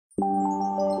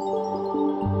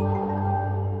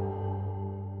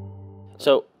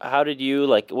So how did you,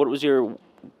 what was your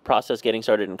process getting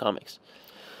started in comics?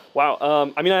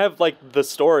 Wow. I mean, I have like the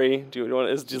story. Do you want?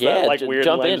 Is that like weird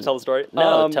jump lame in. to tell the story?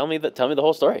 No, tell me the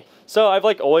whole story. So I've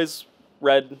like always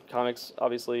read comics,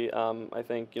 obviously. I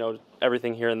think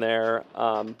everything here and there.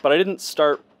 But I didn't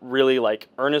start really like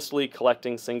earnestly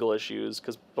collecting single issues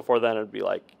because before then it'd be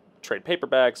like trade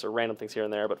paperbacks or random things here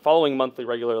and there. But following monthly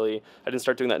regularly, I didn't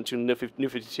start doing that until New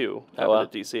 52 happened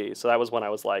at DC. So that was when I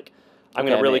was like, I'm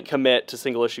going to really commit to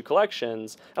single issue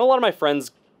collections. And a lot of my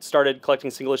friends started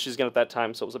collecting single issues again at that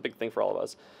time, so it was a big thing for all of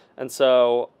us. And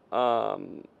so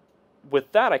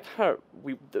with that, there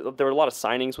were a lot of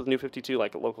signings with New 52,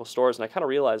 like at local stores, and I kind of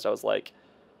realized, I was like,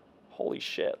 holy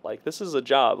shit, like this is a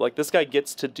job. Like this guy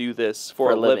gets to do this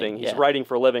for a living. He's writing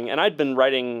for a living. And I'd been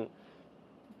writing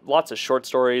lots of short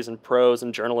stories and prose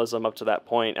and journalism up to that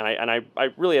point, and I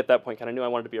really at that point kind of knew I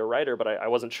wanted to be a writer, but I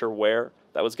wasn't sure where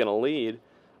that was going to lead.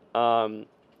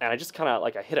 And I just kind of,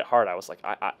 like, I hit it hard. I was like,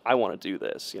 I want to do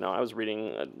this. I was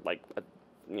reading,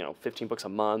 15 books a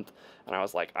month, and I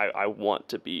was like, I want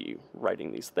to be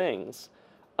writing these things.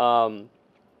 And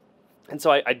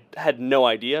so I had no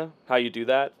idea how you do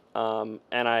that. And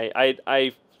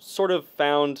I sort of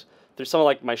found there's some of,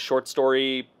 like, my short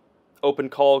story open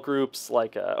call groups,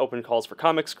 like open calls for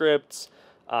comic scripts,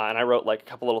 and I wrote, like, a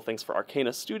couple little things for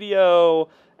Arcana Studio,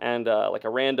 and like a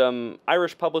random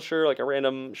Irish publisher, like a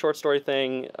random short story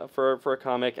thing for a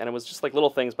comic, and it was just like little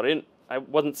things, but I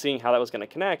wasn't seeing how that was going to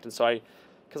connect, and so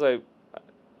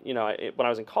when I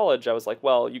was in college, I was like,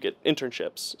 well, you get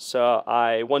internships. So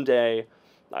one day,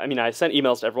 I sent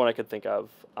emails to everyone I could think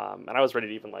of, and I was ready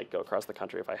to even like go across the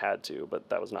country if I had to, but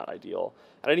that was not ideal,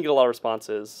 and I didn't get a lot of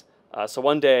responses. So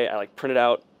one day I like printed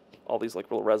out all these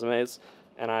like little resumes,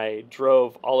 and I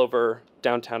drove all over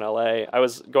downtown LA. I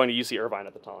was going to UC Irvine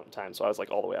at the time, so I was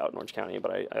like all the way out in Orange County,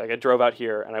 but I drove out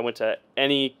here, and I went to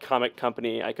any comic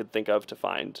company I could think of to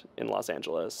find in Los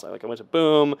Angeles. I went to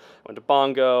Boom, I went to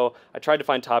Bongo, I tried to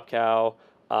find Top Cow.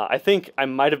 I think I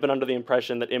might have been under the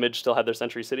impression that Image still had their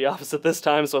Century City office at this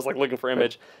time, so I was like looking for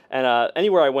Image. And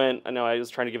anywhere I went, I know I was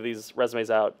trying to give these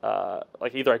resumes out,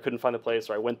 like either I couldn't find the place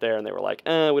or I went there and they were like,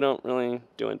 we don't really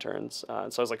do interns.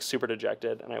 And so I was like super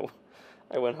dejected, and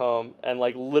I went home, and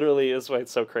like literally, this is why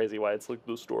it's so crazy, why it's like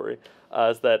the story,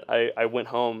 is that I went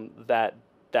home that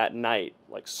night,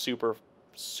 like super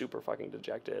fucking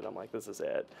dejected. I'm like, this is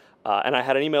it. And I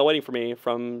had an email waiting for me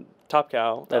from Top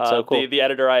Cow. That's so cool. The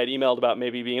editor I had emailed about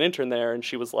maybe being an intern there, and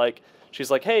she's like,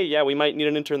 hey, yeah, we might need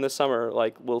an intern this summer.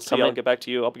 Like, we'll see. I'll get back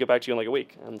to you in like a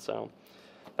week. And so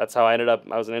that's how I ended up.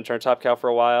 I was an intern at Top Cow for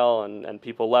a while, and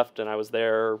people left, and I was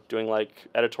there doing like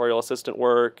editorial assistant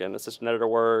work and assistant editor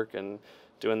work and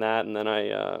doing that. And then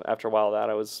after a while of that,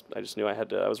 I just knew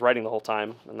I was writing the whole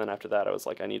time. And then after that, I was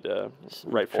like, I need to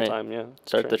write full time. Yeah.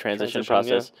 Start the transition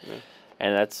process. Yeah.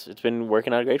 And it's been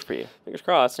working out great for you. Fingers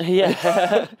crossed.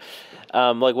 Yeah.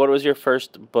 Like, what was your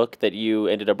first book that you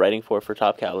ended up writing for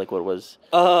Top Cow? Like, what was?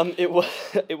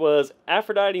 It was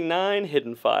Aphrodite 9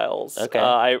 Hidden Files. Okay.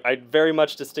 I very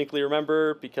much distinctly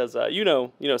remember because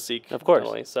Seek. Of course.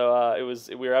 Totally. So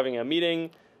we were having a meeting,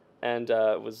 and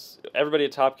it was everybody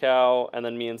at Top Cow, and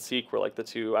then me and Seek were like the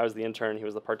two. I was the intern. He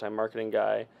was the part-time marketing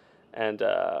guy. And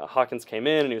Hawkins came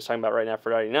in, and he was talking about writing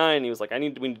Aphrodite 9. And he was like, we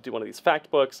need to do one of these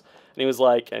fact books. And he was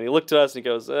like, and he looked at us, and he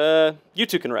goes, you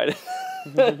two can write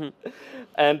it.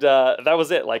 And that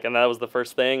was it. Like, and that was the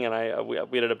first thing. And we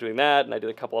ended up doing that, and I did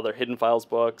a couple other Hidden Files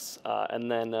books. And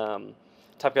then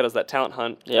Top Cow does that talent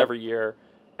hunt every year.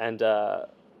 And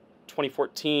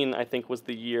 2014, I think, was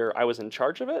the year I was in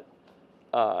charge of it.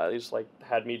 They just like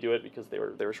had me do it because they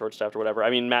were short staffed or whatever. I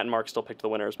mean, Matt and Mark still picked the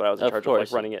winners, but I was in charge of like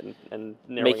running it and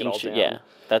narrowing it all down. Yeah,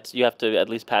 you have to at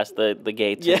least pass the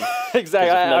gates. Yeah,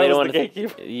 exactly. I was the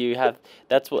gatekeeper. You have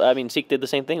Seek did the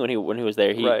same thing when he was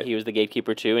there. He was the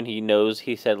gatekeeper too, and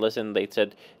he said, listen, they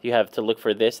said you have to look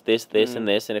for this, and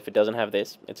this, and if it doesn't have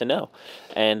this, it's a no.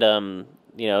 And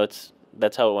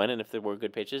that's how it went, and if there were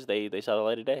good pitches, they saw the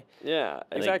light of day. Yeah,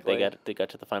 exactly. They got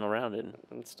to the final round, and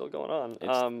it's still going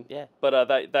on. Yeah. But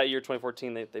that year,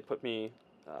 2014, they put me,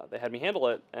 they had me handle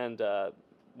it, and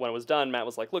when it was done, Matt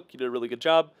was like, "Look, you did a really good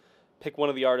job. Pick one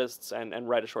of the artists and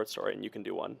write a short story, and you can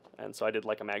do one." And so I did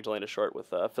like a Magdalena short with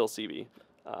Phil Seavey,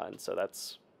 and so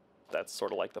that's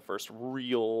sort of like the first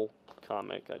real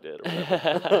comic I did. Or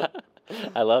whatever.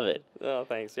 I love it. Oh,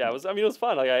 thanks. Yeah, it was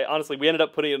fun. Like, honestly, we ended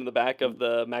up putting it in the back of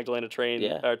the Magdalena trade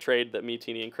that me,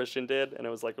 Teeny, and Christian did, and it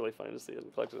was like really funny to see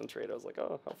it collected in trade. I was like,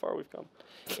 oh, how far we've come.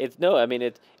 It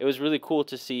was really cool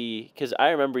to see, because I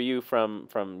remember you from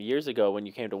years ago when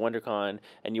you came to WonderCon,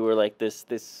 and you were like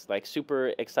this like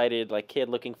super excited like kid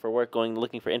looking for work,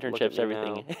 looking for internships,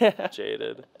 everything.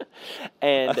 Jaded.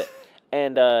 And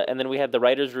And then we had the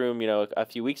writers' room, a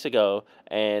few weeks ago,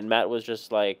 and Matt was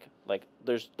just like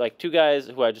there's like two guys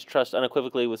who I just trust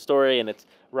unequivocally with story, and it's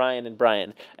Ryan and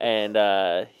Brian, and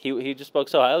he just spoke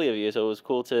so highly of you, so it was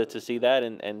cool to see that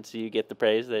and see you get the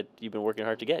praise that you've been working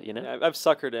hard to get. Yeah, I've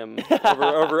suckered him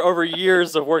over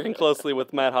years of working closely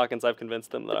with Matt Hawkins. I've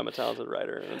convinced him that I'm a talented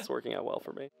writer, and it's working out well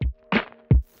for me.